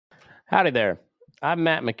Howdy there. I'm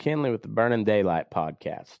Matt McKinley with the Burning Daylight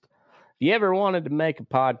podcast. If you ever wanted to make a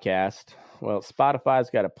podcast, well, Spotify's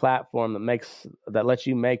got a platform that lets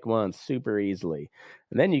you make one super easily.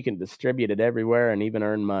 And then you can distribute it everywhere and even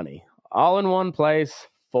earn money. All in one place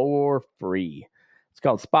for free. It's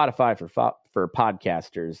called Spotify for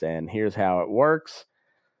podcasters, and here's how it works.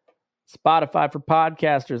 Spotify for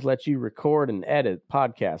podcasters lets you record and edit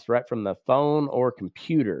podcasts right from the phone or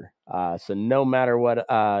computer. So no matter what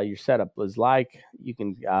your setup is like, you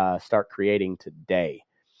can start creating today.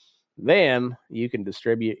 Then you can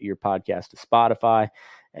distribute your podcast to Spotify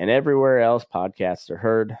and everywhere else podcasts are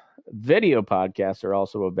heard. Video podcasts are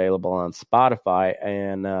also available on Spotify.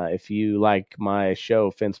 And if you like my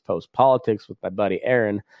show, Fence Post Politics with my buddy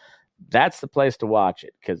Aaron, that's the place to watch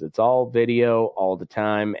it because it's all video all the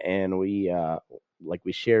time. And we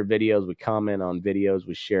share videos, we comment on videos,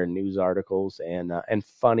 we share news articles and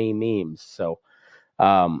funny memes. So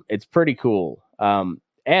it's pretty cool. And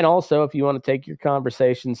also, if you want to take your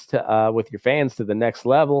conversations with your fans to the next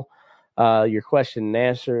level, your question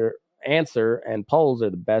and answer and polls are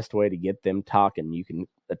the best way to get them talking. You can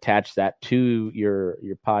attach that to your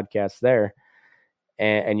podcast there,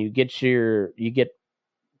 and you get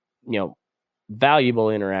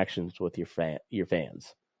valuable interactions with your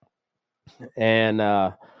fans. And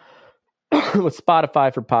with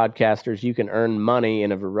Spotify for podcasters, you can earn money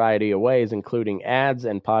in a variety of ways, including ads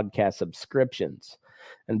and podcast subscriptions.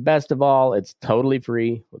 And best of all, it's totally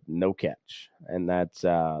free with no catch. And that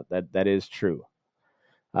is true.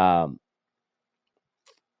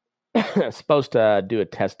 Supposed to do a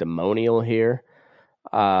testimonial here.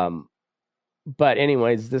 But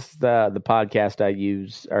anyways, this is the podcast I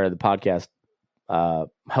use, or the podcast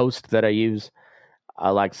host that I use.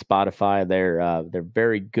 I like Spotify. They're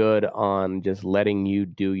very good on just letting you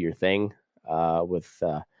do your thing with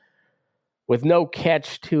no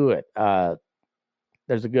catch to it.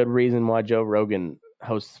 There's a good reason why Joe Rogan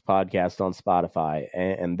hosts podcasts on Spotify,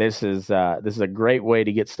 and this is a great way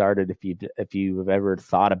to get started if you've ever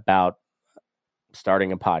thought about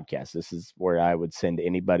starting a podcast. This is where I would send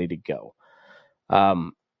anybody to go.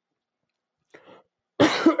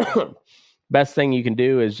 Best thing you can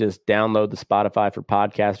do is just download the Spotify for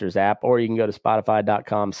Podcasters app, or you can go to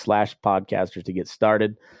spotify.com/podcasters to get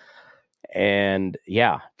started. And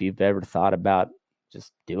yeah, if you've ever thought about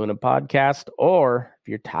just doing a podcast, or if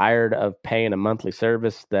you're tired of paying a monthly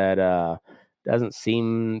service that doesn't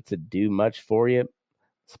seem to do much for you,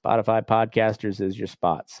 Spotify Podcasters is your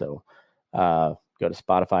spot. So go to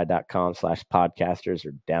spotify.com/podcasters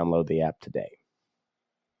or download the app today.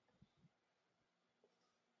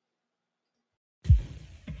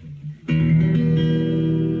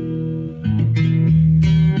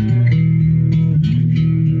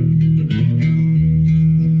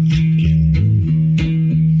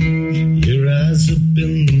 Up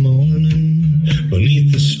in the morning,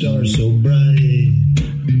 beneath the stars so bright.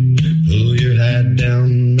 Pull your hat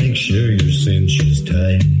down, make sure your cinch is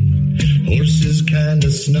tight. Horses kinda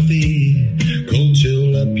snuffy, cold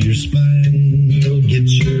chill up your spine. You'll get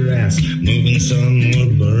your ass moving, son, we're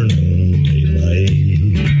burning daylight.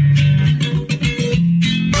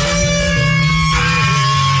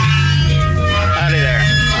 Howdy there,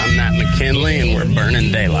 I'm Matt McKinley and we're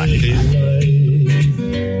burning daylight.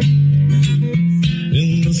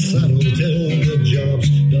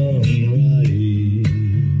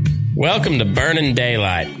 Welcome to Burning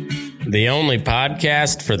Daylight, the only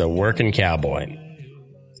podcast for the working cowboy.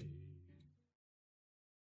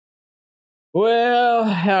 Well,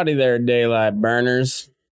 howdy there, daylight burners.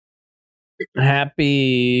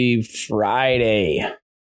 Happy Friday.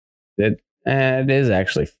 It is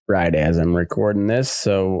actually Friday as I'm recording this,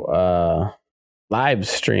 so live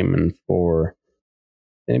streaming for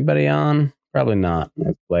anybody on? Probably not.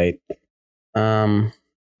 It's late. I'm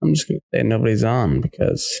just going to say nobody's on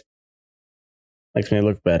because it makes me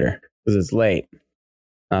look better because it's late.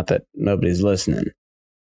 Not that nobody's listening.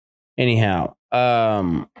 Anyhow,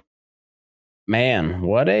 man,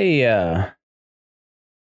 what a...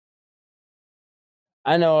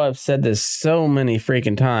 I know I've said this so many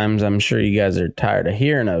freaking times. I'm sure you guys are tired of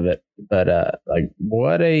hearing of it, but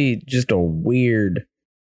what just a weird,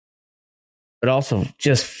 but also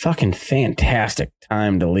just fucking fantastic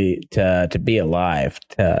time to be alive,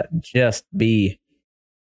 to just be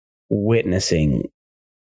witnessing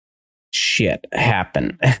shit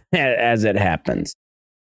happen as it happens.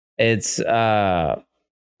 It's, man,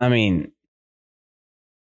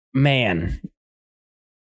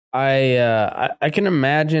 I can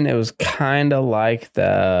imagine it was kind of like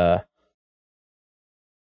the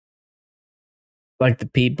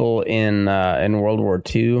people in World War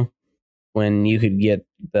II when you could get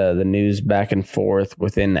the news back and forth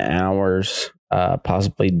within hours,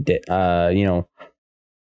 possibly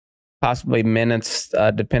possibly minutes,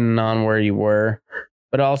 depending on where you were.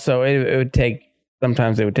 But also, it would take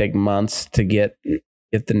months to get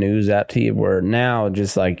the news out to you. Where now,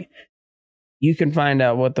 just like you can find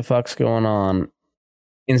out what the fuck's going on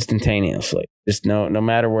instantaneously, just no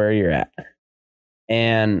matter where you're at.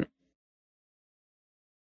 And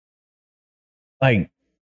like,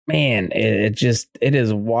 man, it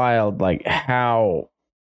is wild, like how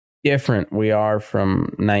different we are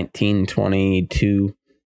from 1922,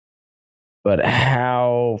 but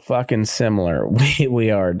how fucking similar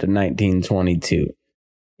we are to 1922.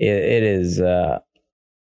 It is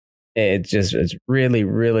it's really,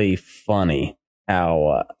 really funny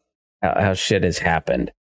how shit has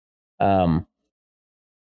happened.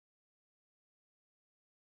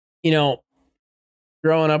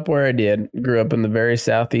 Growing up where I grew up in the very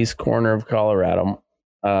southeast corner of Colorado.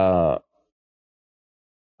 I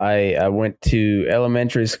went to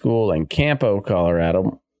elementary school in Campo,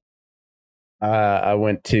 Colorado. I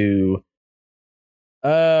went to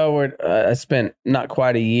I spent not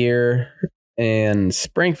quite a year in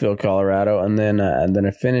Springfield, Colorado, and then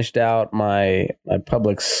I finished out my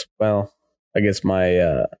public's, well, I guess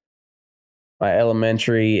my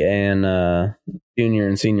elementary and junior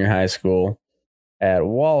and senior high school at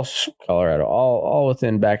Walsh, Colorado, all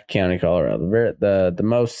within Back County, Colorado, the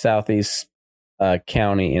most southeast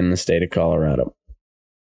county in the state of Colorado.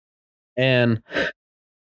 And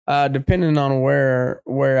depending on where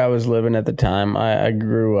I was living at the time, I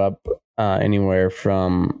grew up anywhere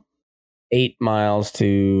from 8 miles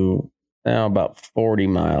to about 40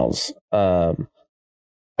 miles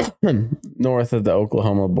north of the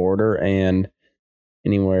Oklahoma border, and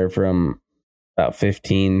anywhere from about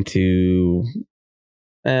 15 to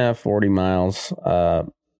 40 miles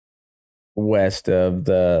west of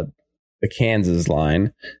the Kansas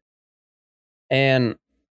line. And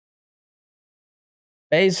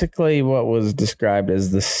basically what was described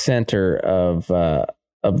as the center of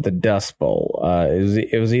the Dust Bowl.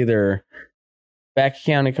 It was either Back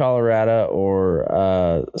County, Colorado,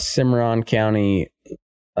 or Cimarron County,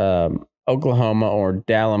 Oklahoma, or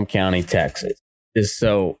Dallam County, Texas. Just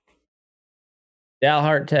so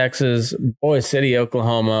Dalhart, Texas, Boise City,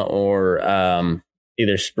 Oklahoma, or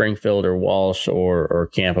either Springfield or Walsh or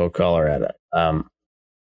Campo, Colorado.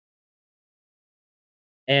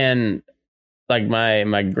 And like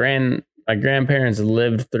my grandparents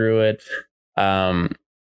lived through it. My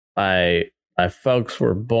folks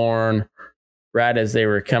were born right as they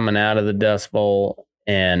were coming out of the Dust Bowl,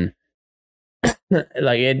 and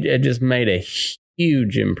like it just made a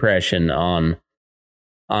huge impression on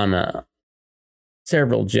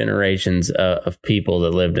several generations of people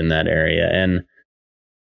that lived in that area. And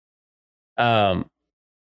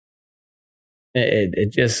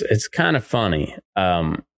it's kind of funny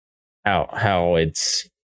how it's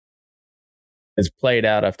played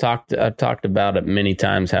out. I've talked about it many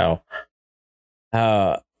times, how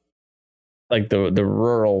like the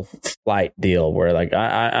rural flight deal, where like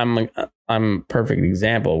I'm a perfect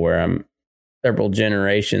example, where I'm several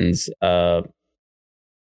generations tied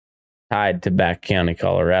to Back County,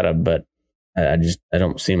 Colorado, but I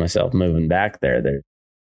don't see myself moving back there. There's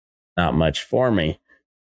not much for me.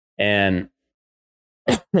 And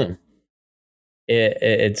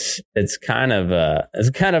it's kind of a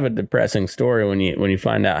depressing story when you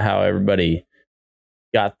find out how everybody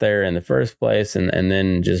got there in the first place, and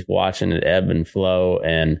then just watching it ebb and flow.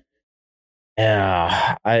 And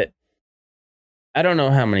I don't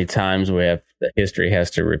know how many times the history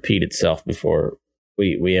has to repeat itself before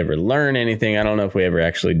we ever learn anything. I don't know if we ever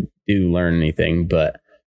actually do learn anything, but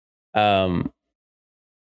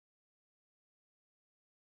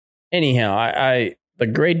anyhow, the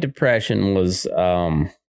Great Depression was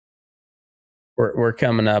we're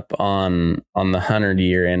coming up on the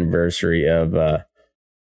 100-year anniversary of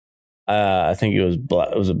I think it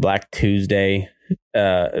was a Black Tuesday.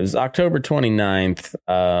 It was October 29th,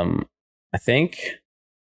 I think,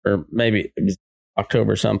 or maybe it was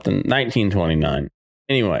October something, 1929.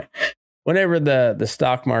 Anyway, whenever the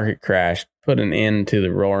stock market crashed, put an end to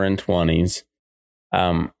the Roaring Twenties.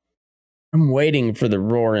 I'm waiting for the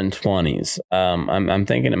Roaring Twenties. I'm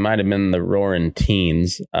thinking it might have been the Roaring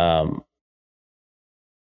Teens. I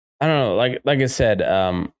don't know. Like I said,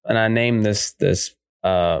 and I named this.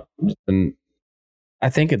 And I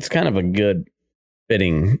think it's kind of a good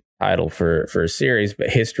fitting title for a series, but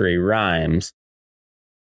History Rhymes.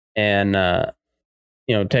 And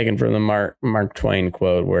taken from the Mark Twain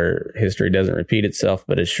quote, where history doesn't repeat itself,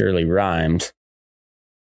 but it surely rhymes.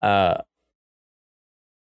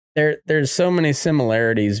 there's so many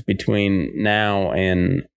similarities between now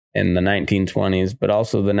and the 1920s, but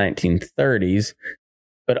also the 1930s,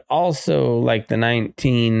 but also like the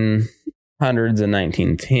 1900s and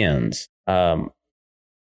 1910s.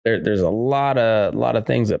 There's a lot of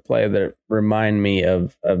things at play that remind me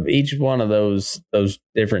of each one of those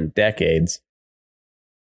different decades.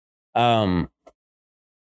 So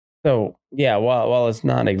yeah, while it's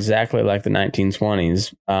not exactly like the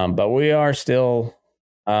 1920s, but we are still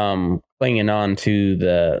clinging on to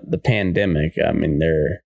the pandemic. I mean,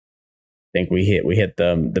 I think we hit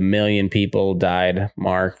the million people died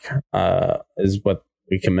mark, is what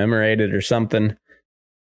we commemorated or something.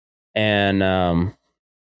 And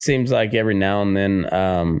seems like every now and then,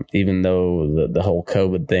 even though the whole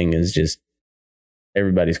COVID thing is just,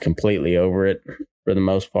 everybody's completely over it for the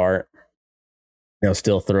most part, they'll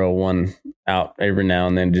still throw one out every now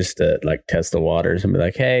and then just to like test the waters and be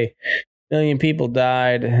like, hey, a million people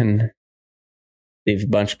died, and if a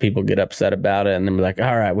bunch of people get upset about it and then be like,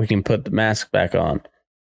 all right, we can put the mask back on.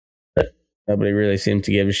 But nobody really seems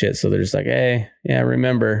to give a shit. So they're just like, hey, yeah,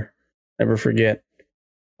 remember, never forget,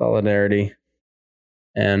 solidarity.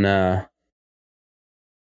 And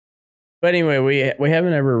but anyway, we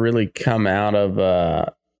haven't ever really come out of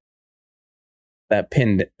that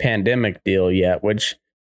pandemic deal yet, which,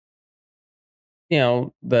 you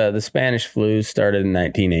know, the Spanish flu started in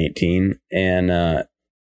 1918, and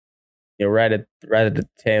you know, right at the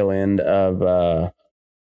tail end of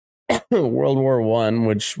World War One,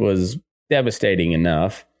 which was devastating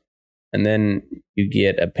enough, and then you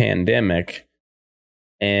get a pandemic,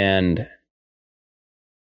 and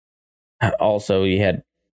also you had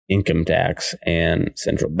income tax and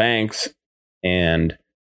central banks, and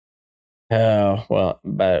well,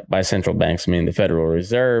 by central banks I mean the Federal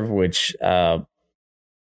Reserve, which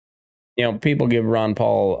you know, people give Ron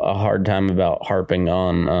Paul a hard time about harping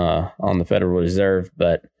on the Federal Reserve,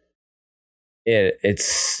 but it's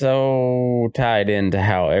so tied into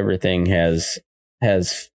how everything has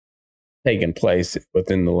taken place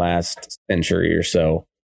within the last century or so.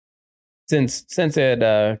 Since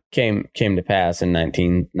it came to pass in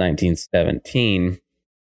 1917,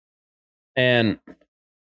 and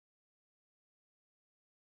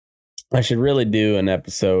I should really do an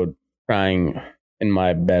episode trying in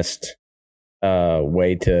my best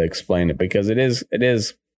way to explain it, because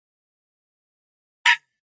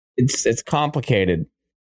it's complicated,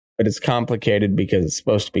 but it's complicated because it's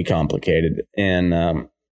supposed to be complicated, and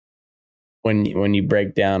when you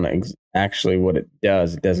break down actually what it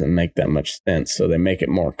doesn't make that much sense. So they make it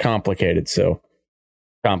more complicated. So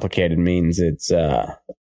complicated means it's you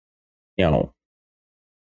know,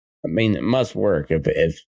 I mean, it must work. If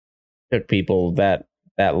it took people that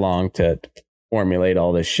long to formulate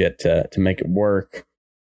all this shit to make it work,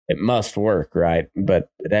 it must work, right? But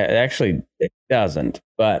it doesn't.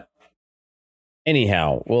 But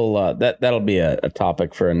anyhow, we'll that'll be a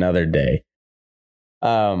topic for another day.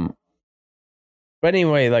 But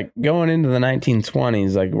anyway, like going into the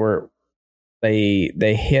 1920s, like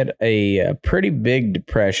they hit a pretty big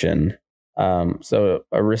depression. So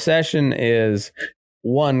a recession is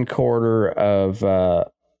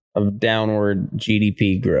 1/4 of downward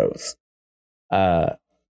GDP growth.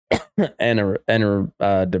 And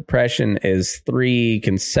a depression is 3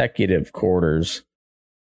 consecutive quarters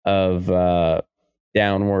of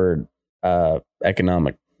downward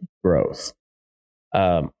economic growth.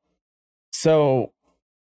 So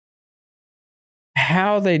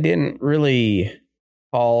how they didn't really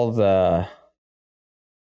call the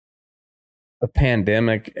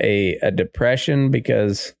pandemic a depression,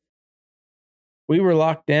 because we were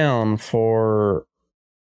locked down for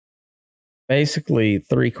basically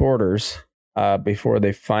 3/4 before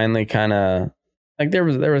they finally kind of, like, there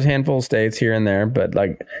was a handful of states here and there, but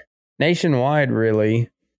like nationwide, really,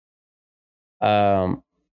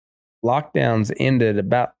 lockdowns ended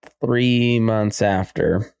about 3 months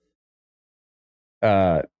after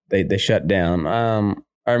they shut down.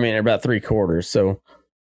 I mean, about 3/4, so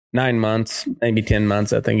 9 months, maybe 10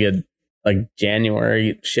 months. I think it, like,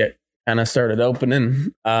 January shit kind of started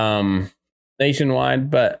opening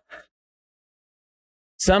nationwide, but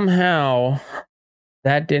somehow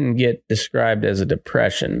that didn't get described as a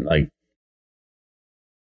depression. Like,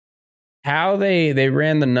 how they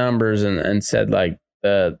ran the numbers and said, like,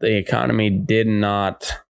 the economy did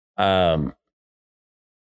not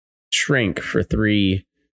shrink for 3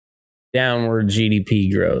 downward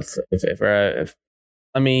GDP growth. If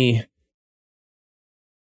let me,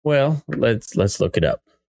 well, let's look it up.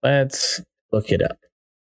 Let's look it up.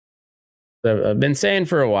 I've been saying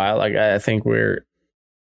for a while, like, I think we're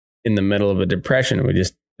in the middle of a depression. We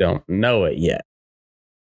just don't know it yet.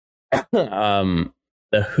 the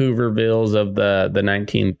Hoovervilles of the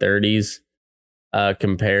 1930s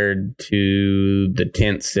compared to the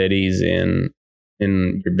tent cities in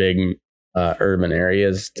your big urban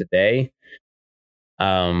areas today.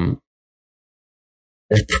 There's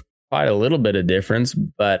quite a little bit of difference,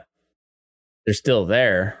 but they're still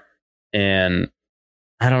there, and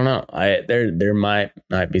I don't know. There might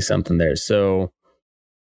be something there. So,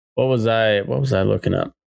 what was I looking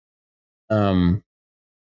up?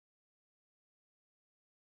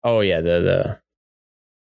 Oh yeah, the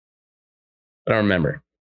I don't remember.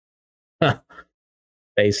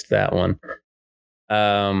 Faced that one.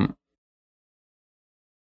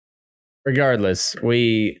 Regardless,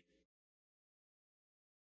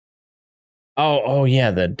 Oh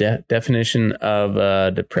yeah, the definition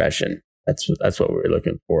of depression. That's what we were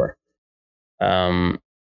looking for.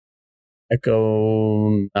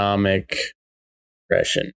 Economic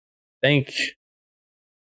depression. I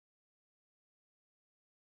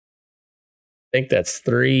think that's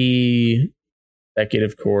 3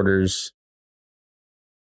 consecutive quarters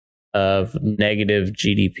of negative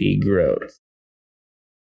GDP growth.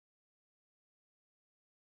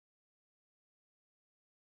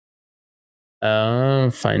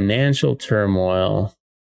 Financial turmoil.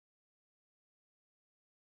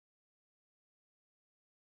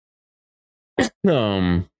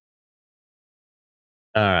 All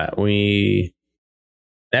right,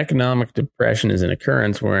 economic depression is an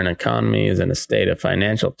occurrence where an economy is in a state of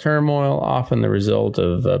financial turmoil, often the result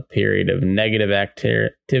of a period of negative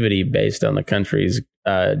activity based on the country's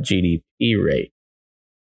GDP rate.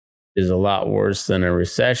 It is a lot worse than a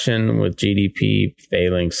recession, with GDP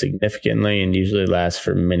failing significantly and usually lasts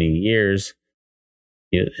for many years.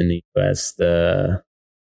 In the U.S., the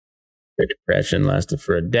Great Depression lasted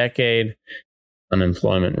for a decade,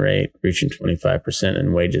 unemployment rate reaching 25%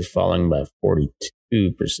 and wages falling by 42%.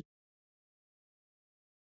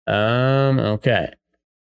 Okay.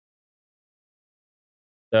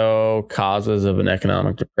 So, causes of an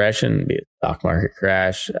economic depression, be it stock market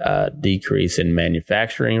crash, decrease in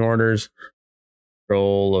manufacturing orders,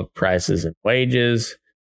 control of prices and wages,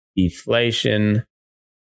 deflation,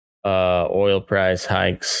 oil price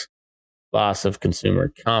hikes, loss of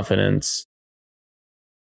consumer confidence,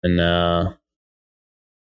 and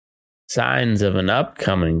signs of an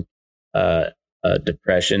upcoming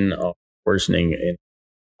depression, worsening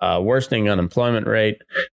unemployment rate,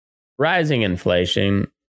 rising inflation,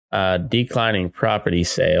 declining property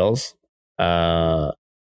sales,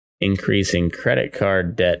 increasing credit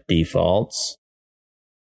card debt defaults,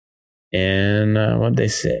 and what'd they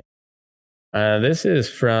say? This is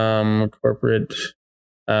from corporate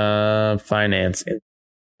finance.com.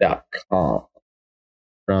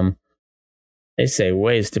 They say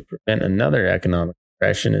ways to prevent another economic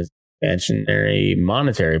depression is expansionary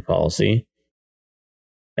monetary policy.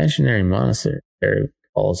 Expansionary monetary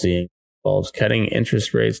policy involves cutting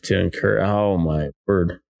interest rates to encourage. Oh my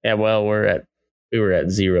word! Yeah, well, we were at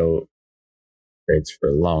zero rates for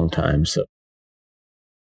a long time, so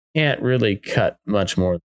can't really cut much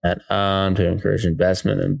more than that. To encourage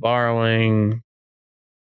investment and borrowing.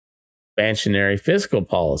 Expansionary fiscal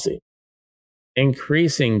policy,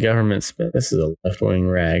 increasing government spending. This is a left-wing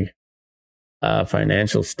rag.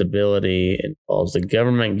 Financial stability involves the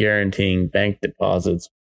government guaranteeing bank deposits.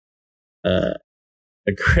 The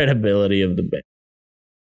credibility of the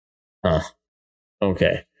bank.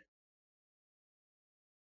 Okay.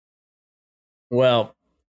 Well,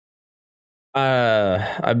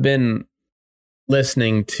 I've been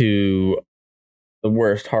listening to The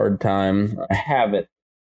Worst Hard Time. I have it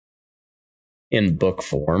in book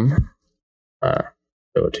form. Show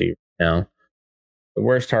it to you now. The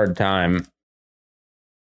Worst Hard Time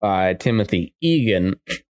by Timothy Egan,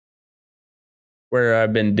 where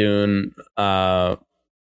I've been doing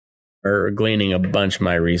or gleaning a bunch of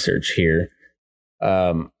my research here.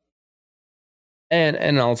 And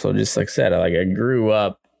also, just like I said, I grew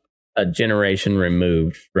up a generation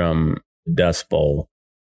removed from the Dust Bowl,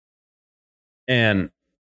 and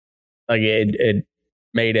it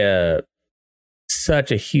made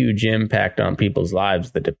such a huge impact on people's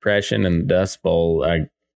lives. The Depression and the Dust Bowl. I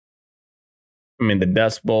mean, the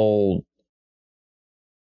Dust Bowl,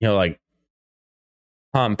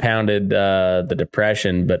 compounded the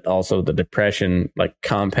Depression, but also the Depression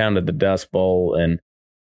compounded the Dust Bowl, and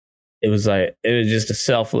it was just a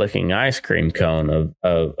self-licking ice cream cone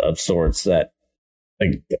of sorts. That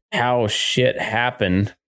how shit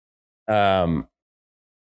happened. I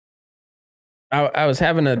was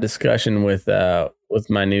having a discussion with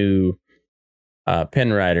my new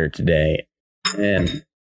pen writer today, and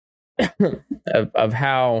of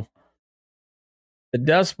how the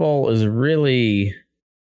Dust Bowl is really,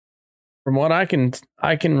 from what I can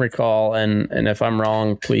recall, and if I'm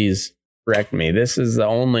wrong, please correct me. This is the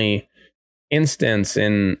only instance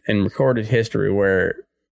in recorded history where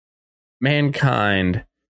mankind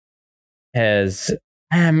has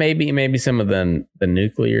maybe some of the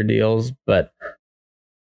nuclear deals, but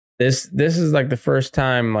this is like the first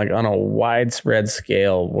time, like on a widespread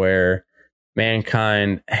scale, where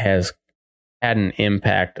mankind has had an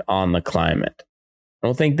impact on the climate. I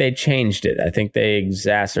don't think they changed it. I think they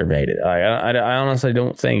exacerbated it. I honestly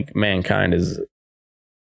don't think mankind is.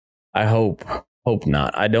 I hope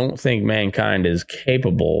not. I don't think mankind is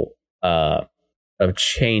capable of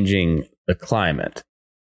changing the climate.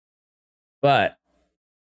 But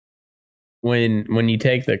when you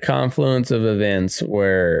take the confluence of events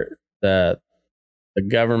where the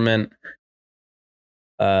government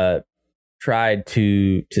tried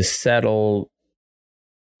to settle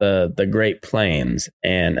the Great Plains,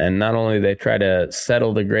 and not only they try to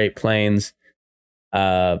settle the Great Plains,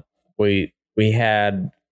 we had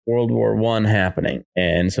World War I happening,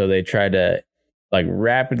 and so they tried to like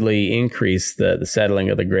rapidly increase the settling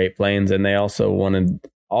of the Great Plains, and they also wanted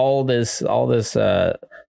all this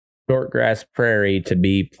short grass prairie to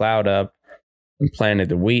be plowed up and planted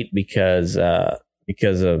to wheat because of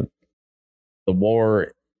the World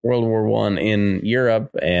War I in Europe,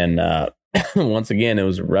 and once again it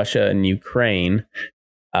was Russia and Ukraine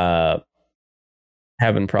having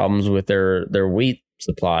problems with their wheat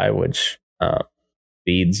supply, which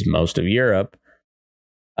feeds most of Europe.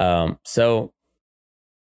 So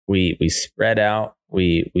we spread out.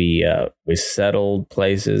 We settled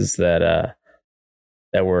places that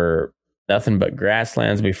were nothing but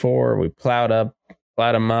grasslands before. We plowed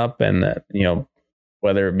them up, and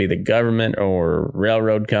whether it be the government or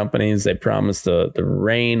railroad companies, they promised the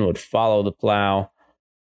rain would follow the plow.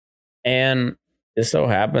 And it so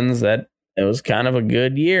happens that it was kind of a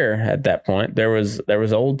good year at that point. There was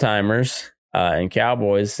old timers and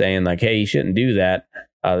cowboys saying like, "Hey, you shouldn't do that.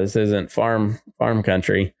 This isn't farm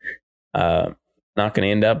country. Not going to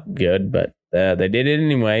end up good." But they did it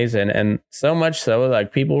anyways, and so much so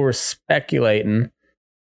like people were speculating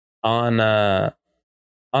on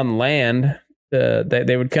land.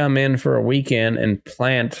 They would come in for a weekend and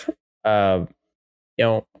plant a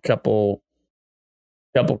couple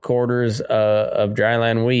quarters of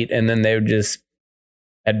dryland wheat, and then they would just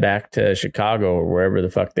head back to Chicago or wherever the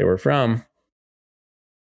fuck they were from.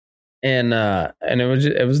 And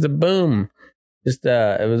it was the boom. Just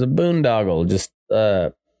it was a boondoggle. Just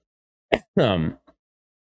but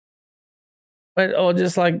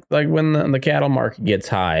just like when the cattle market gets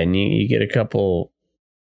high and you get a couple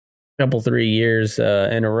 3 years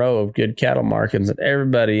in a row of good cattle markets, and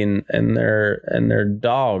everybody and their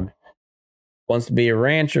dog wants to be a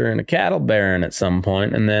rancher and a cattle baron at some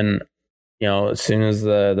point, and then as soon as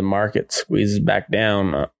the market squeezes back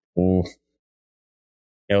down,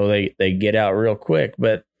 they get out real quick.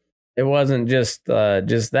 But it wasn't just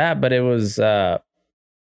that, but it was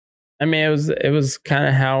it was kind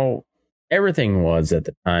of how everything was at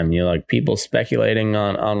the time. Like people speculating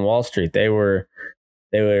on Wall Street, they were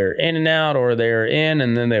in and out, or they were in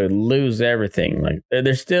and then they would lose everything. Like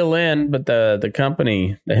they're still in, but the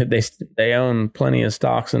company, they own plenty of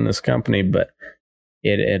stocks in this company, but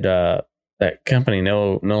that company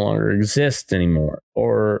no longer exists anymore.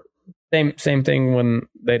 Or same thing when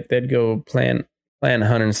they'd go plant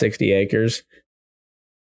 160 acres,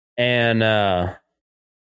 and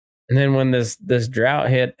then when this drought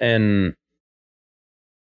hit, and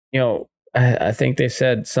I think they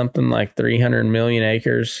said something like 300 million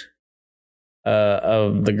acres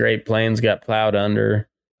of the Great Plains got plowed under,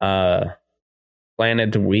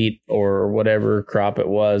 planted to wheat or whatever crop it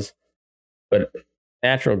was. But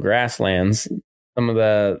natural grasslands, some of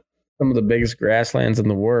the biggest grasslands in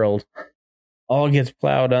the world, all gets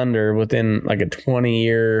plowed under within like a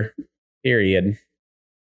 20-year period.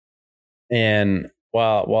 And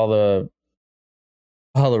while the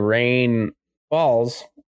rain falls,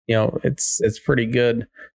 it's pretty good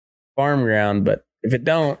farm ground. But if it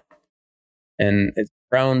don't, and it's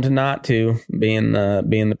prone to not to, being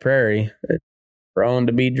the prairie, it's prone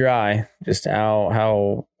to be dry. Just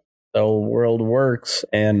how the world works.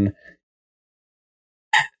 And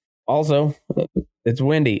also it's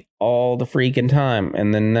windy all the freaking time,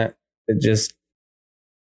 and then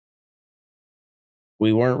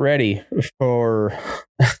we weren't ready for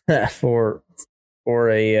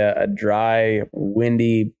a dry,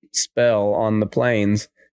 windy spell on the plains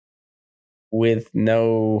with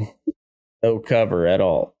no cover at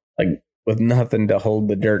all, like with nothing to hold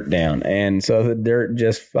the dirt down. And so the dirt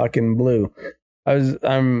just fucking blew.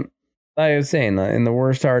 I'm like I was saying, in the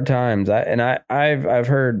worst hard times, I've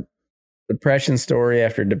heard depression story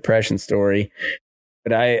after depression story,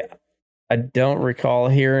 but I don't recall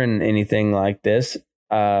hearing anything like this.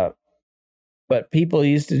 But people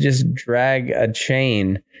used to just drag a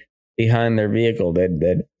chain behind their vehicle.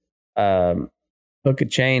 They'd hook a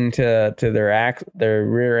chain to their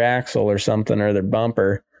rear axle or something, or their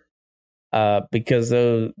bumper, because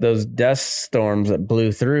those dust storms that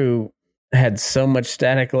blew through had so much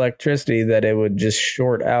static electricity that it would just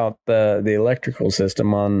short out the electrical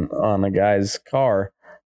system on a guy's car.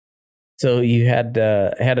 So you had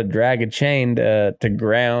to drag a chain to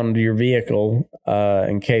ground your vehicle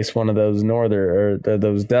in case one of those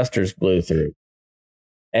those dusters blew through.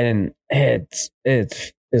 And it's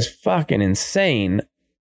fucking insane.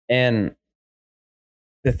 And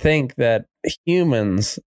to think that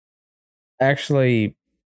humans actually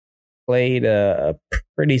played a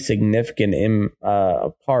pretty significant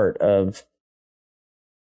part of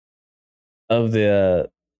the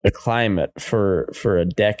climate for a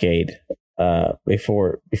decade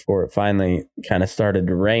before it finally kind of started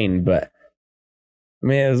to rain. But I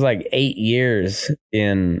mean, it was like 8 years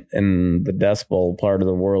in the Dust Bowl part of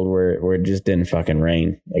the world where it just didn't fucking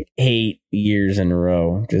rain. Like 8 years in a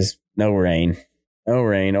row, just no rain.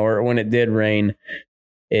 Or when it did rain,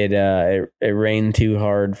 it rained too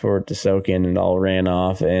hard for it to soak in, and all ran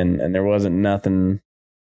off, and there wasn't nothing to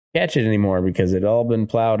catch it anymore because it all been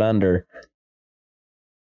plowed under.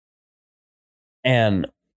 And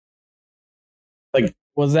like,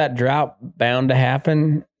 was that drought bound to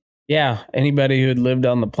happen? Yeah, anybody who had lived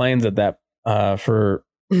on the plains at that for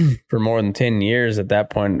more than 10 years at that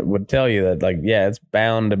point would tell you that, like, yeah, it's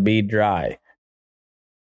bound to be dry.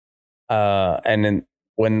 And then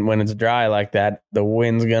when it's dry like that, the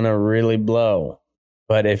wind's gonna really blow.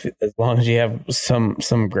 But as long as you have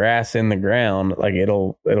some grass in the ground, like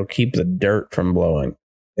it'll keep the dirt from blowing.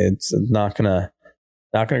 It's not gonna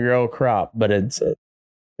grow a crop, but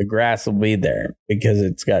the grass will be there because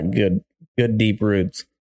it's got good deep roots.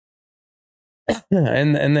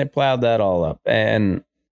 and they plowed that all up. And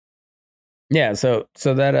yeah, so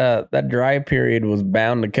that dry period was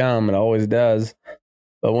bound to come. It always does.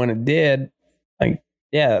 But when it did, like,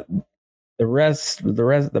 yeah,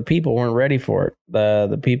 the people weren't ready for it.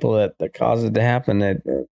 The people that caused it to happen,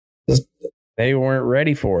 they weren't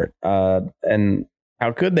ready for it. And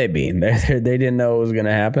how could they be? They didn't know it was going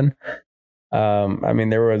to happen. I mean,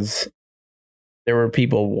 there were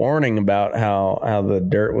people warning about how the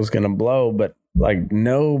dirt was going to blow, but like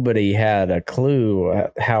nobody had a clue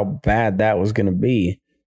how bad that was going to be.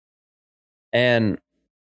 And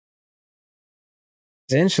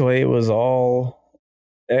essentially, it was all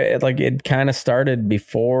it kind of started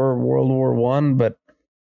before World War I, but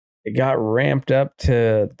it got ramped up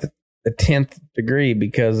to the 10th degree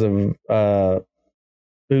because of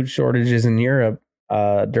food shortages in Europe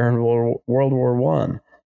during World War I.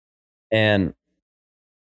 And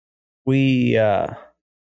we had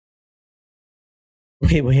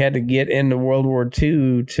to get into World War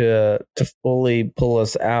II to fully pull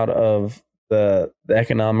us out of the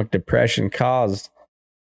economic depression caused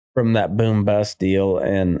from that boom bust deal.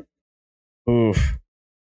 And oof,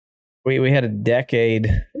 we had a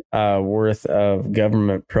decade worth of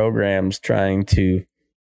government programs trying to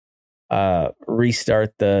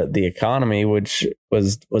restart the economy, which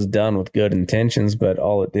was done with good intentions, but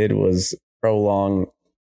all it did was prolong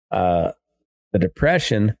the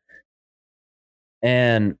depression.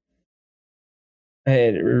 And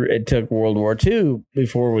it took World War II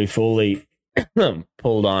before we fully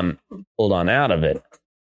pulled on out of it.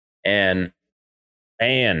 And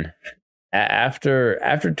man, after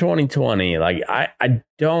 2020, like I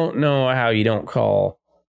don't know how you don't call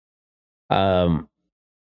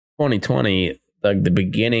 2020 like the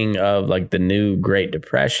beginning of like the new Great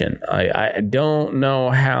Depression. I don't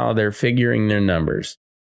know how they're figuring their numbers.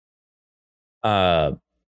 And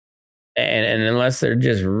unless they're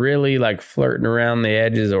just really like flirting around the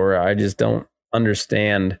edges, or I just don't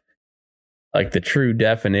understand like the true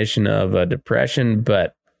definition of a depression.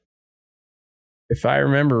 But if I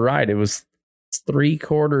remember right, it was 3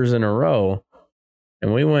 quarters in a row,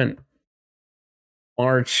 and we went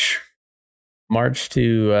March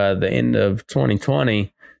to the end of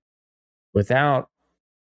 2020 without.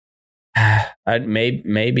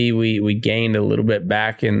 Maybe we gained a little bit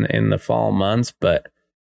back in the fall months, but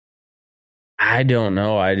I don't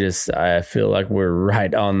know. I feel like we're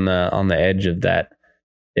right on the edge of that.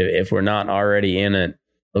 If we're not already in it,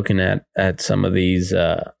 looking at some of these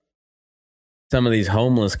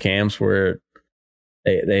homeless camps where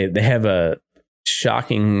they have a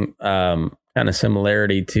shocking kind of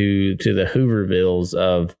similarity to the Hoovervilles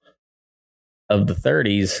of of the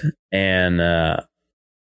 30s, and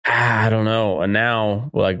I don't know. And now,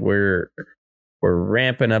 like, we're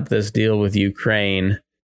ramping up this deal with Ukraine,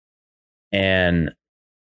 and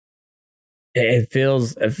it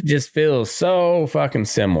just feels so fucking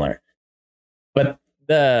similar. But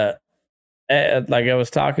like I was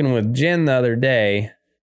talking with Jen the other day,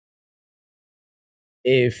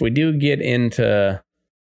 if we do get into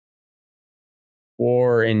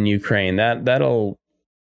war in Ukraine, that'll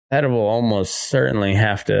almost certainly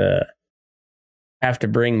have to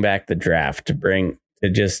bring back the draft to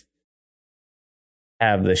just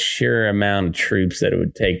have the sheer amount of troops that it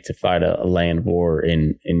would take to fight a land war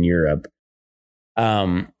in Europe.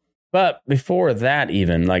 But before that,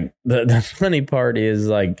 even, like, the funny part is,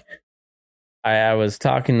 like, I was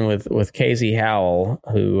talking with Casey Howell,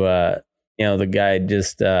 who the guy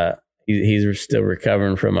just he's still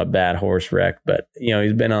recovering from a bad horse wreck, but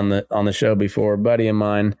he's been on the show before, a buddy of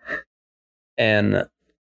mine, and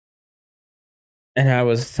I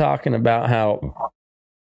was talking about how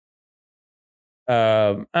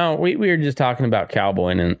we were just talking about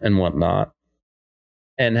cowboying and whatnot,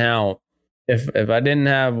 and how if I didn't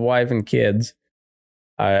have wife and kids,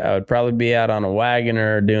 I would probably be out on a wagon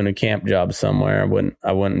or doing a camp job somewhere.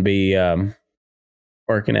 I wouldn't be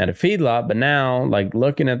working at a feedlot. But now, like,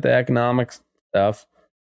 looking at the economic stuff,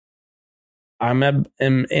 I'm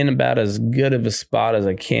in about as good of a spot as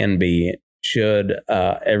I can be should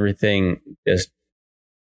everything just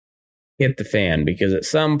hit the fan, because at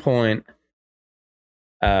some point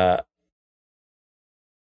the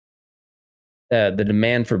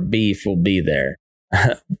demand for beef will be there.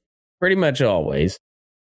 Pretty much always.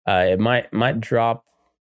 It might drop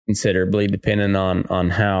considerably depending on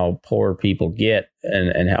how poor people get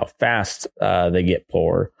and how fast they get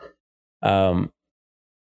poor. But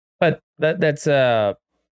that's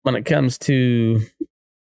when it comes to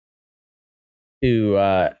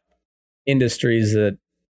industries that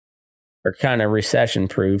are kind of recession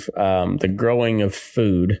proof. The growing of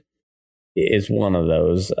food is one of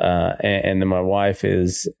those, and then my wife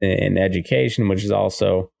is in education, which is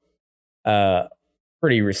also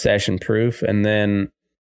pretty recession proof. And then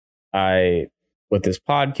with this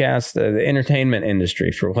podcast, the entertainment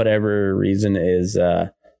industry, for whatever reason, is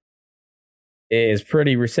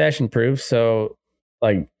pretty recession proof. So,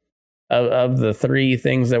 like, of the three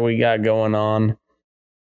things that we got going on,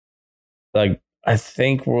 like, I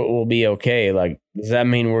think we'll be okay. Like, does that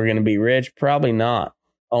mean we're going to be rich? Probably not.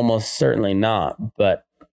 Almost certainly not. But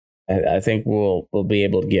I think we'll be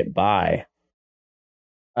able to get by.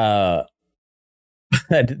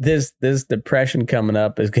 This depression coming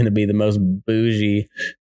up is going to be the most bougie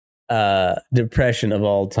depression of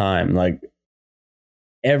all time. Like,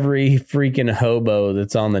 every freaking hobo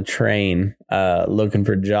that's on the train looking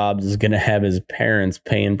for jobs is going to have his parents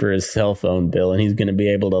paying for his cell phone bill, and he's going to be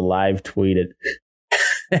able to live tweet it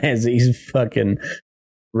as he's fucking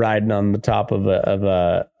riding on the top of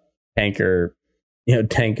a tanker,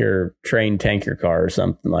 train tanker car or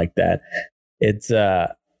something like that. It's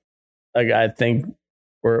like, I think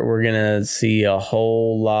we're gonna see a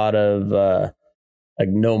whole lot of like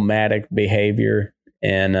nomadic behavior.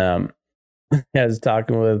 And I was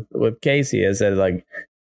talking with Casey. I said, like,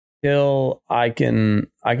 till I can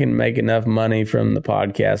make enough money from the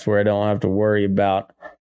podcast where I don't have to worry about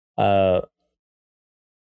my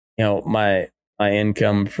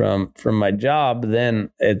income from my job,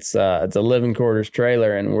 then it's a living quarters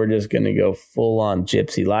trailer, and we're just gonna go full on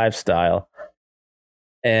gypsy lifestyle.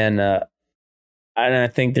 And I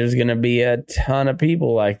think there's going to be a ton of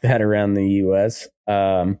people like that around the U.S.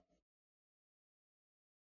 But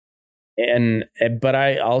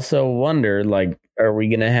I also wonder, like, are we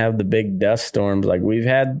going to have the big dust storms like we've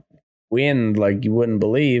had wind like you wouldn't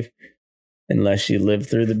believe unless you lived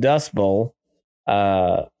through the Dust Bowl?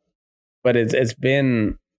 But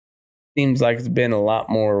seems like it's been a lot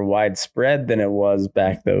more widespread than it was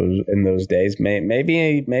back in those days.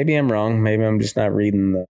 Maybe I'm wrong. Maybe I'm just not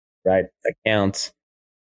reading the right accounts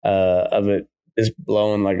of it just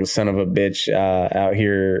blowing like a son of a bitch out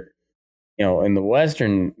here, in the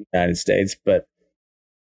western United States. But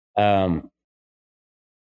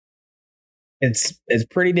it's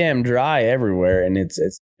pretty damn dry everywhere, and it's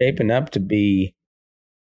shaping up to be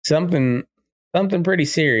something pretty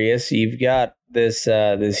serious. You've got this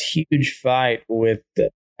huge fight with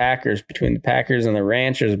the Packers, between the Packers and the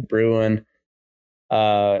Ranchers, brewing.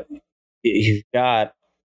 You've got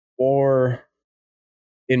war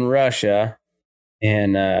in Russia,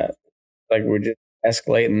 and like, we're just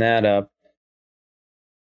escalating that up.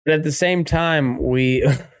 But at the same time, we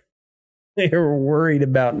are worried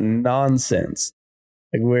about nonsense.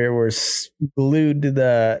 Like we're glued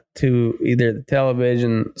to either the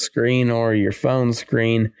television screen or your phone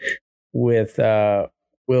screen with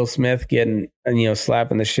Will Smith getting,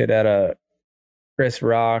 slapping the shit out of Chris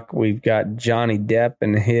Rock. We've got Johnny Depp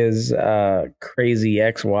and his crazy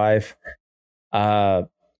ex-wife telling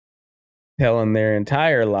their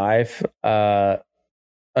entire life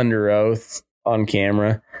under oath on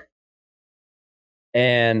camera.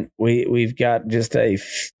 And we've got just a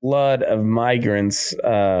flood of migrants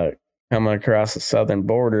coming across the southern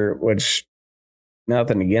border, which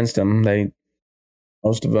nothing against them.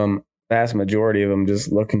 Most of them, vast majority of them, just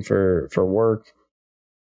looking for work.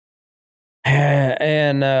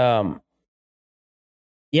 And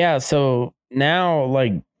so now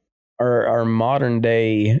like our modern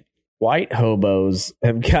day white hobos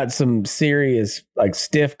have got some serious, like,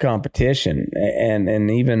 stiff competition, and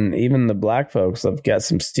even the black folks have got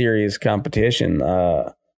some serious competition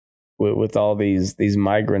with all these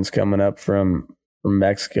migrants coming up from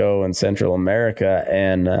Mexico and Central America,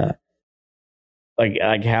 and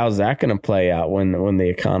like how's that going to play out when the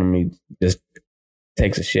economy just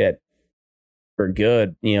takes a shit for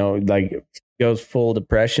good? Like goes full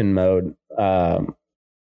depression mode.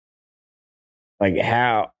 Like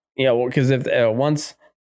how? Because if once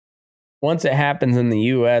it happens in the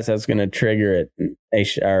U.S., that's going to trigger it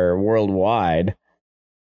worldwide,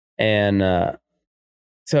 and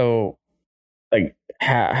so like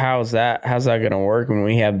how's that going to work when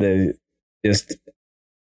we have the just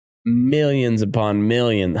millions upon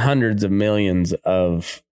millions, hundreds of millions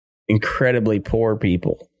of incredibly poor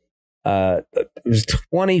people? It was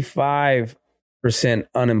 25%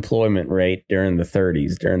 unemployment rate during the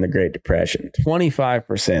 30s, during the Great Depression.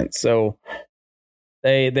 25%. So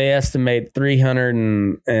they estimate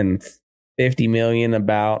 350 million,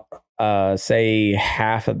 about say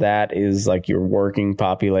half of that is like your working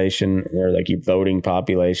population or like your voting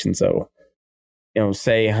population. So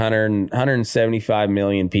say 175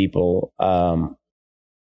 million people,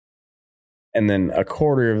 and then a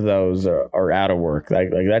quarter of those are out of work. Like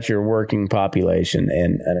that's your working population,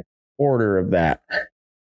 and a quarter of that.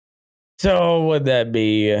 So would that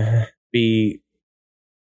be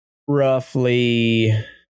roughly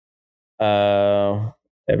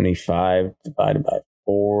 75 divided by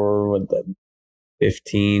 4? Would that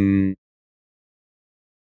 15,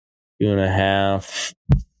 2.5?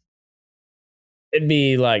 It'd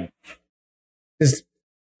be like just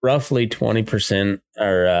roughly 20%,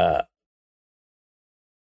 or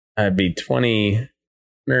it'd be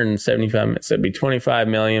 175. So it'd be 25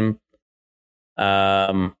 million.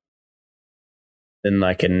 Then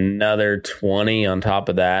like another 20 on top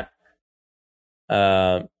of that.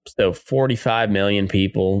 So 45 million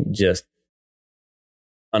people just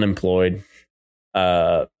unemployed,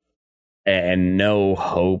 and no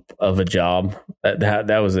hope of a job.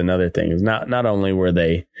 That was another thing. Is not only were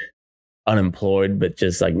they unemployed, but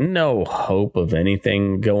just like no hope of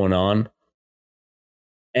anything going on.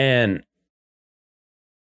 And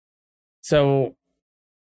so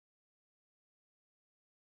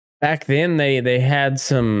back then they had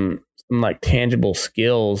some like tangible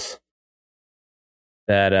skills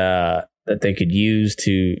that they could use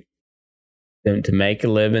to make a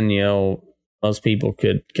living. Most people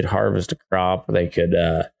could harvest a crop. They could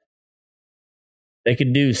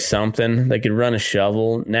do something. They could run a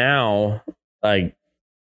shovel. Now, like,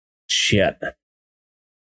 shit.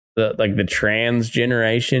 The trans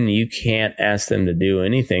generation, you can't ask them to do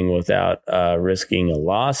anything without risking a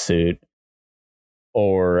lawsuit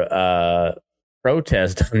or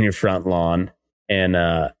protest on your front lawn. And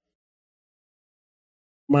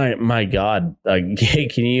my God,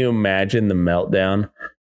 can you imagine the meltdown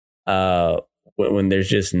when there's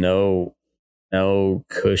just no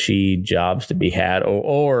cushy jobs to be had,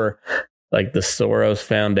 or like the Soros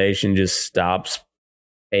Foundation just stops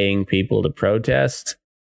paying people to protest?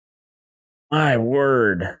 My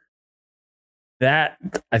word. I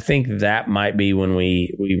think that might be when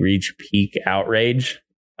we reach peak outrage.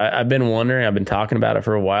 I've been wondering, I've been talking about it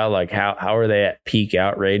for a while, like how are they at peak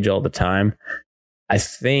outrage all the time? I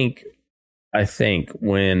think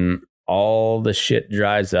when all the shit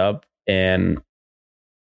dries up and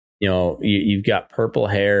you've got purple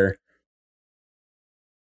hair,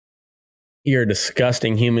 you're a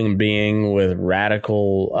disgusting human being with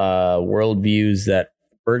radical worldviews that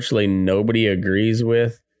virtually nobody agrees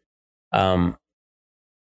with. But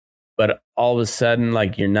all of a sudden,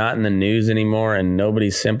 like, you're not in the news anymore and nobody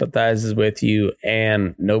sympathizes with you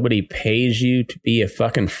and nobody pays you to be a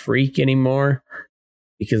fucking freak anymore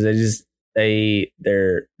because they're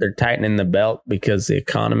tightening the belt because the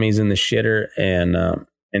economy's in the shitter, and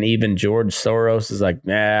even George Soros is like,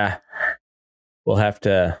 nah, we'll have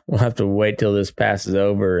to wait till this passes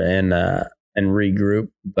over and regroup.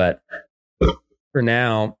 But for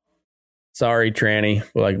now, sorry, tranny.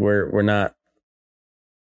 Like we're not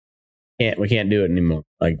we can't do it anymore.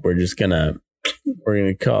 Like we're gonna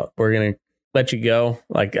let you go.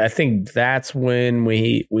 Like I think that's when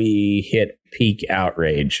we hit peak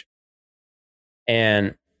outrage.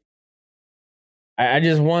 And I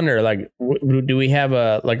just wonder, like, do we have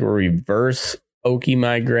a reverse Okie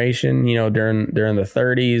migration? You know, during the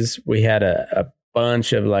 30s, we had a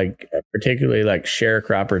bunch of particularly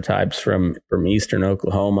sharecropper types from eastern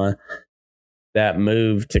Oklahoma that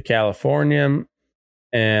moved to California,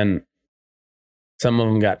 and some of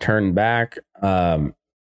them got turned back.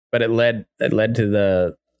 But it led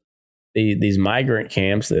to these migrant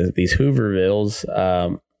camps, these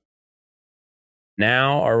Hoovervilles.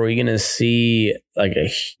 Now, are we going to see like a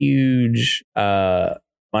huge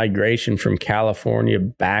migration from California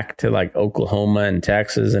back to like Oklahoma and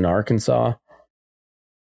Texas and Arkansas? I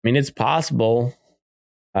mean, it's possible.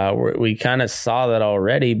 We kind of saw that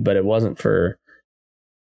already, but it wasn't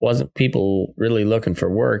people really looking for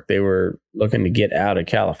work. They were looking to get out of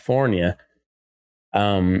California.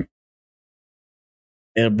 It'll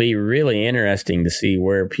be really interesting to see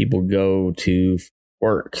where people go to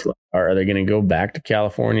work. Are they going to go back to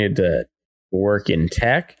California to work in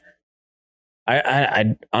tech?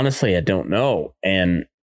 I honestly, I don't know. And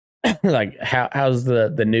like, how's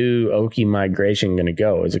the new Okie migration going to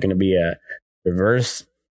go? Is it going to be a reverse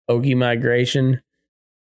Okie migration?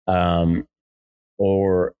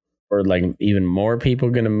 Or like even more people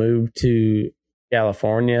going to move to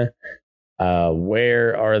California?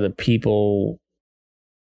 Where are the people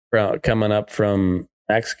coming up from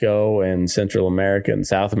Mexico and Central America and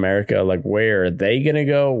South America? Like, where are they going to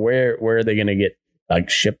go? Where are they going to get like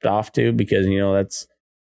shipped off to? Because, you know,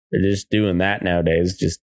 they're just doing that nowadays,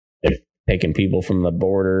 just taking people from the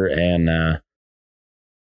border and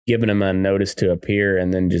giving them a notice to appear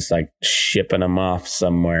and then just like shipping them off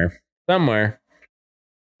somewhere.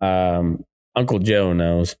 Uncle Joe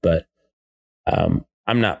knows, but I'm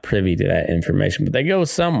not privy to that information, but they go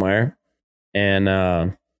somewhere. And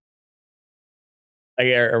are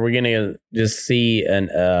we going to just see an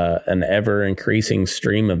ever increasing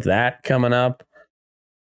stream of that coming up?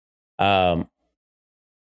 I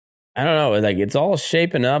don't know. Like, it's all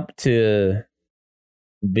shaping up to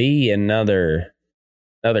be another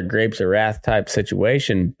Grapes of Wrath type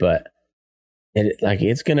situation, but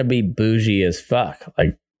it's going to be bougie as fuck.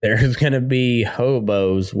 Like, there's going to be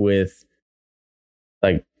hobos with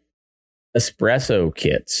like espresso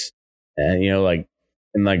kits and, you know, like,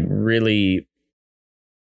 and like really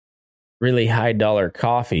high dollar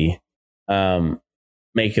coffee,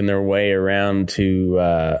 making their way around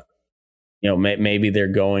to, you know, maybe they're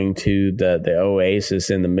going to the oasis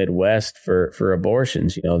in the Midwest for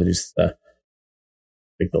abortions. You know, they're just like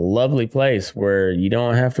the lovely place where you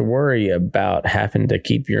don't have to worry about having to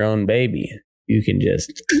keep your own baby. You can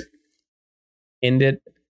just end it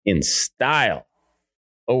in style.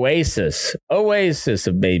 Oasis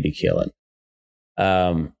of baby killing.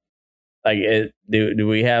 Like, do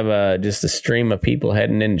we have just a stream of people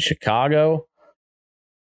heading into Chicago?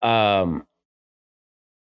 You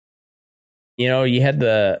know, we've had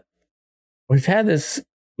this,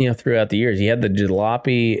 you know, throughout the years. You had the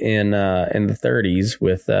jalopy in the 30s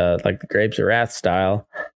with like the Grapes of Wrath style.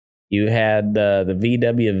 You had the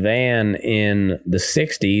VW van in the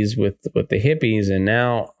 60s with the hippies, and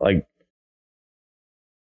now like,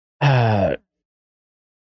 are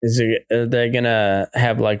they gonna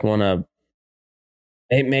have like one of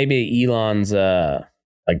maybe Elon's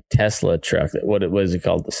like Tesla truck? What is it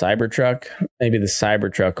called? The Cybertruck? Maybe the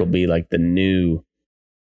Cybertruck will be like the new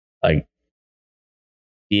like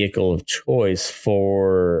vehicle of choice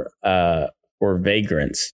for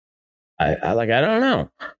vagrants. I don't know.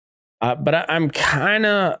 But I'm kind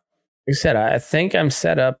of, like I said, I think I'm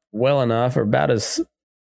set up well enough, or about as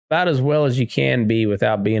well as you can be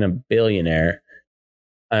without being a billionaire.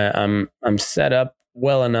 I'm set up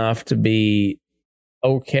well enough to be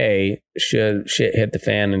okay should shit hit the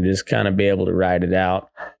fan and just kind of be able to ride it out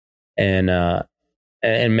and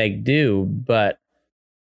make do. But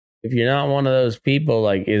if you're not one of those people,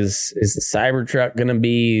 like, is the Cybertruck going to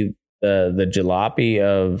be the jalopy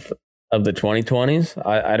of the 2020s?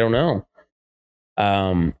 I don't know.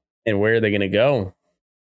 And where are they going to go?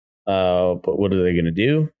 But what are they going to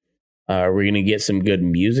do? Are we going to get some good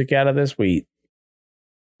music out of this? We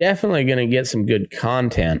definitely going to get some good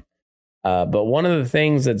content. But one of the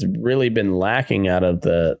things that's really been lacking out of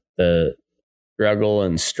the struggle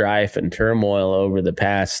and strife and turmoil over the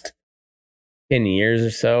past 10 years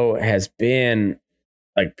or so has been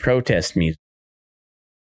like protest music.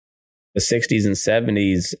 the 60s and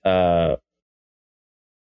 70s,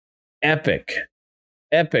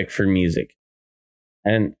 epic for music.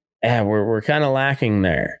 And we're kind of lacking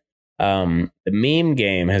there. The meme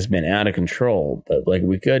game has been out of control, but like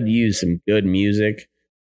we could use some good music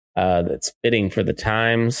that's fitting for the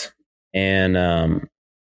times. And I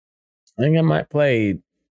think I might play.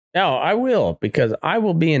 No, I will, because I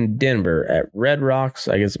will be in Denver at Red Rocks.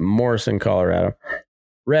 I guess Morrison, Colorado.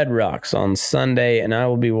 Red Rocks on Sunday, and I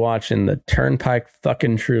will be watching the Turnpike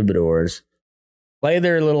fucking Troubadours play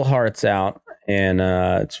their little hearts out. And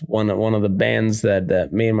it's one of the bands that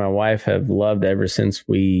me and my wife have loved ever since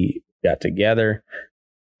we got together.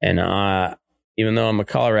 And even though I'm a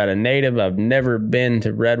Colorado native, I've never been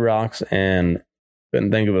to Red Rocks, and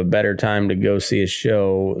couldn't think of a better time to go see a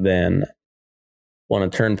show than one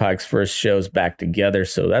of Turnpike's first shows back together.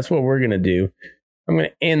 So that's what we're going to do. I'm going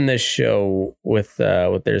to end this show with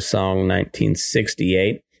their song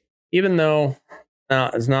 1968, even though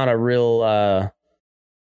it's not a real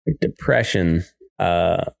depression,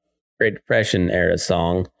 Great Depression era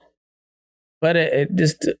song, but it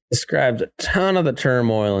just describes a ton of the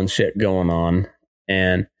turmoil and shit going on.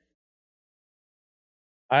 And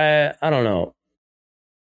I don't know.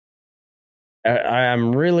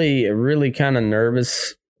 I'm really kind of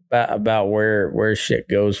nervous about where shit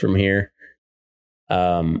goes from here.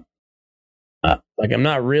 Like I'm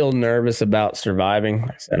not real nervous about surviving.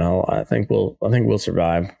 Like I said, I think we'll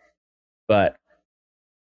survive. But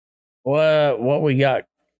what we got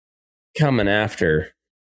coming after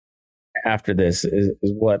this is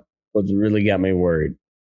what's really got me worried.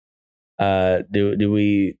 Do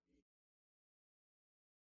we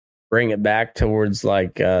bring it back towards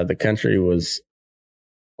like the country was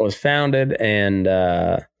founded, and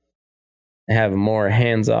have a more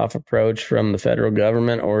hands-off approach from the federal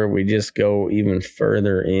government, or we just go even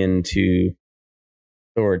further into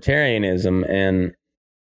authoritarianism? And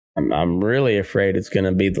I'm really afraid it's going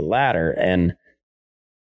to be the latter. And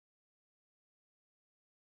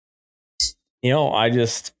it's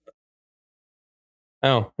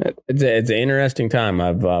an interesting time.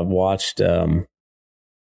 I've watched a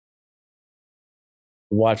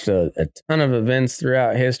ton of events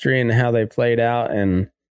throughout history and how they played out, and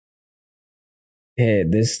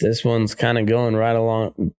this one's kind of going right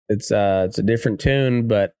along. It's a different tune,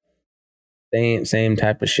 but same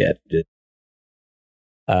type of shit.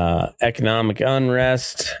 Economic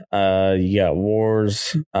unrest. You got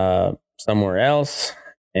wars somewhere else,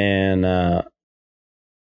 and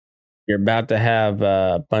you're about to have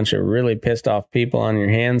a bunch of really pissed off people on your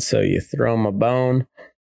hands. So you throw them a bone,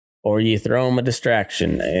 or you throw them a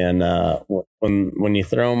distraction. And when you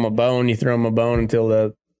throw them a bone, until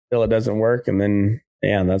it doesn't work, and then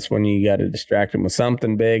that's when you got to distract them with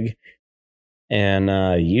something big. And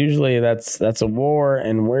usually that's a war,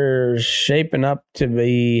 and we're shaping up to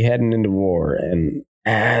be heading into war, and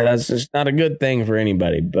that's just not a good thing for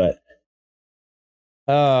anybody. But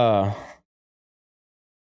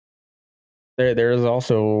there's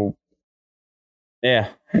also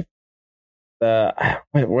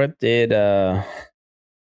what did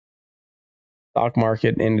stock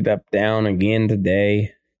market ended up down again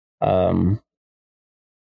today. I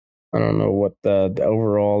don't know what the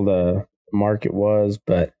overall the market was,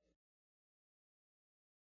 but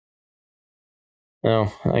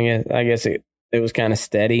no, I guess it was kind of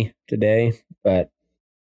steady today. But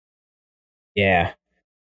yeah,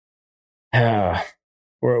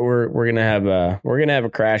 we're gonna have a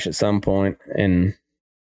crash at some point, and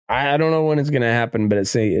I don't know when it's gonna happen, but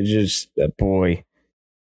it's just boy,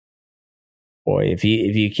 if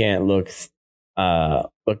you can't look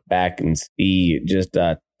back and see just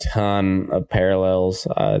a ton of parallels,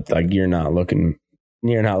 like you're not looking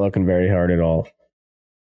very hard at all.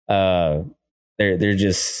 There's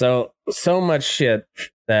just so much shit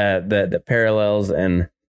that parallels, and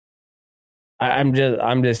I'm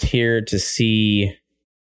just here to see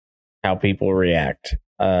how people react.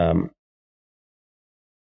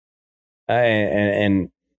 And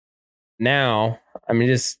now, I mean,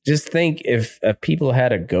 just think if people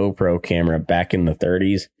had a GoPro camera back in the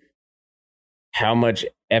 30s, how much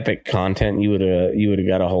epic content you would have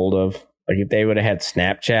got a hold of. Like if they would have had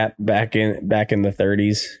Snapchat back in the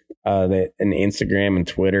 30s, and Instagram and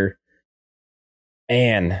Twitter,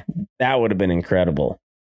 and that would have been incredible.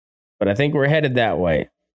 But I think we're headed that way.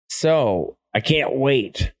 So I can't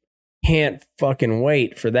fucking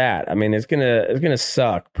wait for that. I mean, it's gonna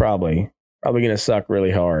suck, probably gonna suck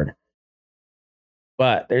really hard.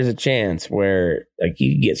 But there's a chance where like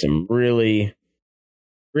you can get some really,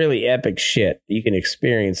 really epic shit. You can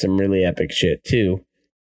experience some really epic shit too.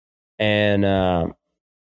 And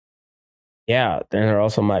yeah, then there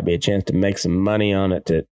also might be a chance to make some money on it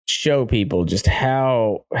to show people just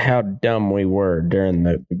how dumb we were during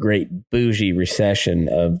the great bougie recession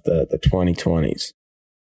of the 2020s.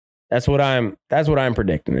 That's what I'm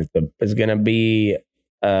predicting. It's going to be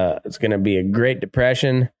a Great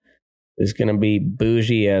Depression. It's going to be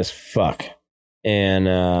bougie as fuck. And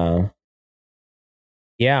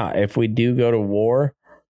yeah, if we do go to war,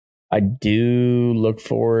 I do look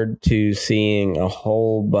forward to seeing a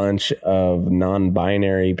whole bunch of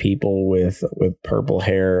non-binary people with purple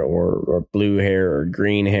hair or blue hair or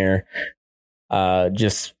green hair,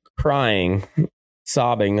 just crying,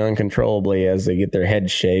 sobbing uncontrollably as they get their head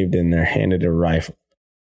shaved and they're handed a rifle.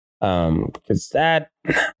 Because I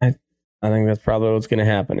think that's probably what's going to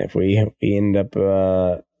happen if we end up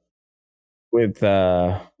with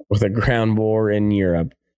a ground war in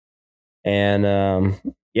Europe. And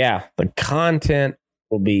yeah, the content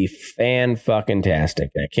will be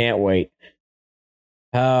fan-fucking-tastic. I can't wait.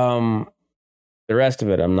 The rest of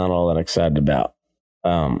it, I'm not all that excited about.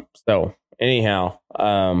 So anyhow,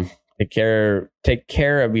 take care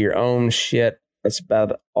of your own shit. That's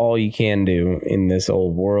about all you can do in this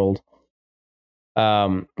old world.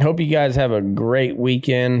 Hope you guys have a great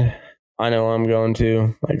weekend. I know I'm going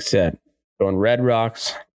to. Like I said, going Red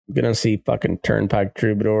Rocks. I'm going to see fucking Turnpike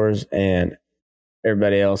Troubadours, and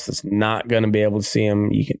everybody else that's not going to be able to see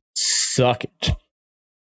them, you can suck it.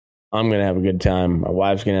 I'm going to have a good time. My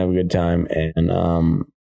wife's going to have a good time. And I'll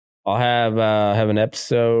have an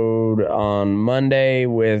episode on Monday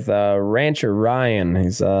with Rancher Ryan.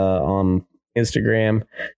 He's on Instagram.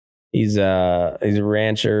 He's a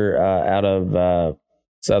rancher out of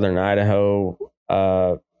southern Idaho,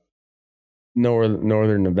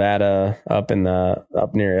 northern Nevada, up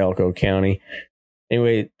near Elko County.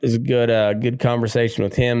 Anyway, it's a good conversation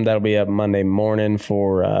with him. That'll be up Monday morning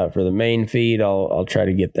for the main feed. I'll try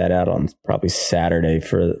to get that out on probably Saturday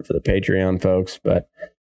for the Patreon folks. But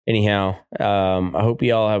anyhow, I hope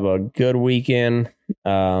you all have a good weekend.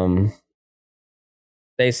 Stay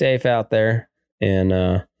safe out there,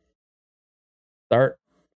 and start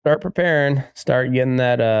preparing. Start getting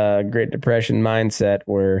that Great Depression mindset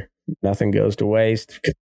where nothing goes to waste.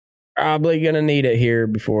 Probably gonna need it here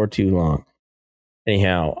before too long.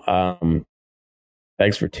 Anyhow,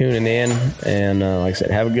 thanks for tuning in, and like I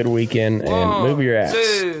said, have a good weekend, and move your ass.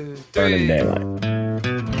 Burning daylight.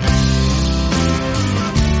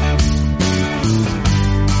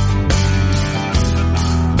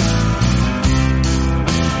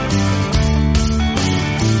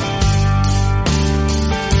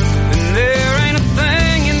 And there ain't a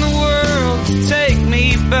thing in the world to take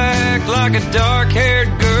me back like a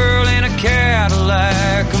dark-haired girl in a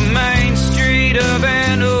Cadillac, a Main Street of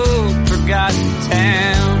an old forgotten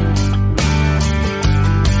town.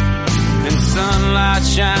 And sunlight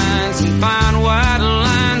shines and fine white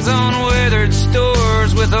lines on weathered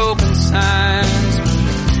stores with open signs.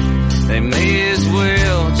 They may as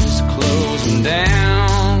well just close them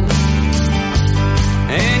down.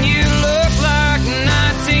 And you look like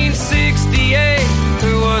 1968,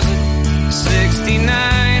 or was it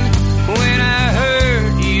 69, when I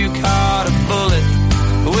heard you caught a bullet.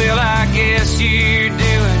 Well, I guess you're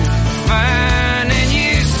doing fine, and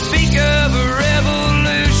you speak of a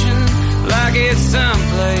revolution like it's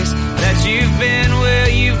someplace that you've been. Well,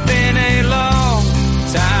 you've been a long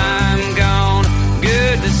time gone.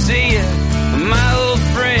 Good to see you, my old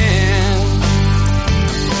friend.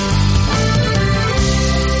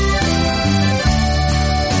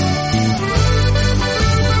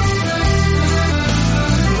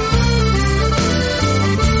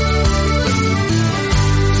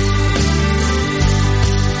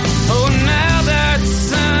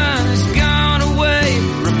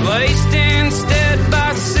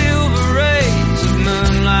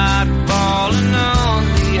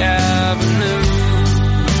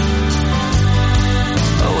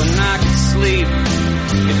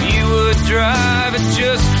 Drive, it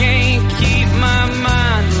just can't keep my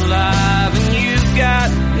mind alive, and you've got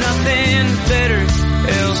nothing better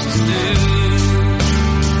else to do.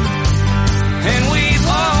 And we've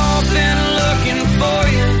all been looking for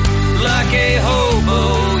you like a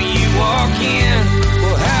hobo. You walk in,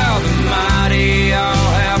 well, how the mighty all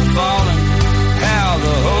have fallen, how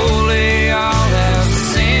the holy all have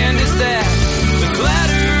sinned. Is that the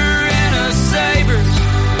clatter and a sabers,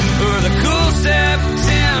 or the cool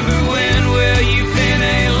September wind? Well, you've been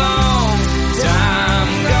a long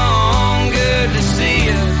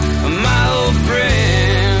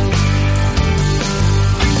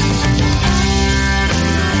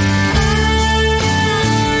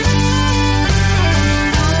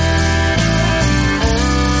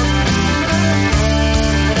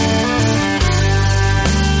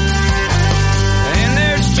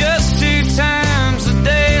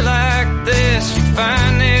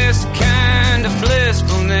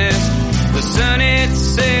the sun it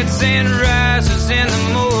sets and rises in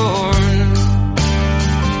the morning.